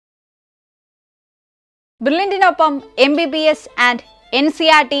Brilliantinopam MBBS and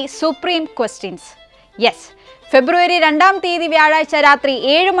NCERT Supreme Questions. Yes, February 2ാം തീയതി വ്യാഴാഴ്ച രാത്രി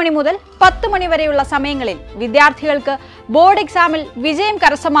 7 മണി മുതൽ 10 മണി വരെയുള്ള സമയങ്ങളിൽ വിദ്യാർത്ഥികൾക്ക് ബോർഡ് എക്സാമിൽ വിജയം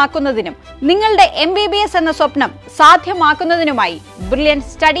കരസ്ഥമാക്കുന്നതിനും നിങ്ങളുടെ MBBS എന്ന സ്വപ്നം സാധ്യമാക്കുന്നതിനുമായി ബ്രില്യന്റ്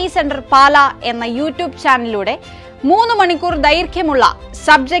സ്റ്റഡി സെന്റർ പാല എന്ന യൂട്യൂബ് ചാനലിലൂടെ 3 മണിക്കൂർ ദൈർഘ്യമുള്ള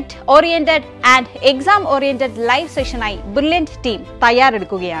subject oriented and exam oriented live സെഷനായി brilliant team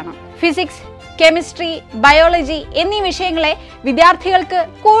തയ്യാറെടുക്കുകയാണ്. Physics, chemistry, biology എന്നീ വിഷയങ്ങളെ വിദ്യാർത്ഥികൾക്ക്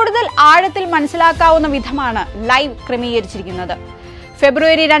കൂടുതൽ ആഴത്തിൽ മനസ്സിലാക്കാവുന്ന വിധമാണ് ലൈവ് ക്രമീകരിച്ചിരിക്കുന്നത്.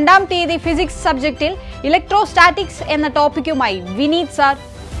 ഫെബ്രുവരി 2ാം തീയതി ഫിസിക്സ് സബ്ജക്റ്റിൽ ഇലക്ട്രോസ്റ്റാറ്റിക്സ് എന്ന ടോപ്പിക്കുമായി Vineeth sir,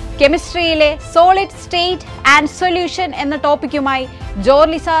 കെമിസ്ട്രിയിലെ solid state and solution എന്ന ടോപ്പിക്കുമായി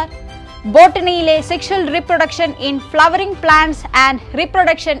Jorly sir, ബോട്ടണിയിലെ sexual reproduction in flowering plants and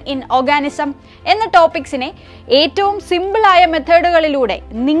reproduction in organism എന്ന ടോപ്പിക്സിനെ ഏറ്റവും സിമ്പിളായ മെത്തേഡുകളിലൂടെ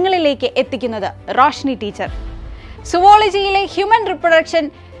നിങ്ങളിലേക്ക് എത്തിക്കുന്നത് Roshni teacher, സുവോളജിയിലെ human reproduction,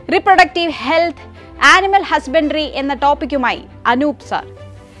 reproductive health, animal husbandry എന്ന ടോപ്പിക്കുമായി അനൂപ് സാർ.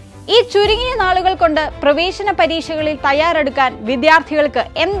 ഈ ചുരുങ്ങിയ നാളുകൾ കൊണ്ട് പ്രവേശന പരീക്ഷകളിൽ തയ്യാറെടുക്കാൻ വിദ്യാർത്ഥികൾക്ക്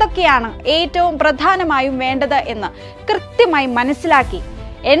എന്തൊക്കെയാണ് ഏറ്റവും പ്രധാനമായും വേണ്ടത് എന്ന് കൃത്യമായി മനസ്സിലാക്കി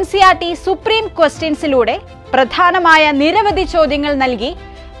NCERT സുപ്രീം ക്വസ്റ്റ്യൻസിലൂടെ പ്രധാനമായ നിരവധി ചോദ്യങ്ങൾ നൽകി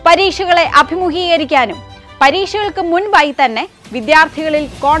പരീക്ഷകളെ അഭിമുഖീകരിക്കാനും പരീക്ഷകൾക്ക് മുൻപായി തന്നെ വിദ്യാർത്ഥികളിൽ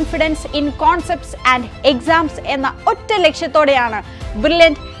confidence in concepts and exams എന്ന ഒറ്റ ലക്ഷ്യത്തോടെയാണ്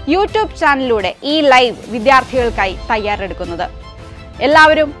ബ്രില്യന്റ് യൂട്യൂബ് ചാനലിലൂടെ ഈ ലൈവ് വിദ്യാർത്ഥികൾക്കായി തയ്യാറെടുക്കുന്നത്.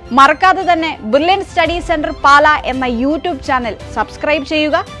 എല്ലാവരും മറക്കാതെ തന്നെ ബ്രില്യന്റ് സ്റ്റഡി സെന്റർ പാല എന്ന യൂട്യൂബ് ചാനൽ സബ്സ്ക്രൈബ്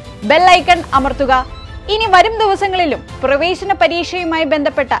ചെയ്യുക, ബെൽ ഐക്കൺ അമർത്തുക. ഇനി വരും ദിവസങ്ങളിലും പ്രവേശന പരീക്ഷയുമായി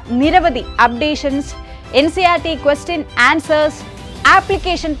ബന്ധപ്പെട്ട നിരവധി updations, NCERT question answers,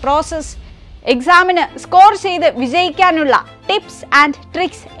 application process, എക്സാമിന് സ്കോർ ചെയ്ത് വിജയിക്കാനുള്ള ടിപ്സ് ആൻഡ്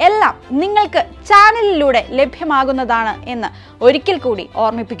ട്രിക്സ് എല്ലാം നിങ്ങൾക്ക് ചാനലിലൂടെ ലഭ്യമാകുന്നതാണ് എന്ന് ഒരിക്കൽ കൂടി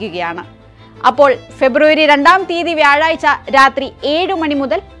ഓർമ്മിപ്പിക്കുകയാണ്. അപ്പോൾ ഫെബ്രുവരി 2ാം തീയതി വ്യാഴാഴ്ച രാത്രി 7 മണി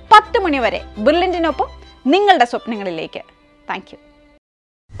മുതൽ 10 മണി വരെ ബ്രില്യന്റിനൊപ്പം നിങ്ങളുടെ സ്വപ്നങ്ങളിലേക്ക്. Thank you.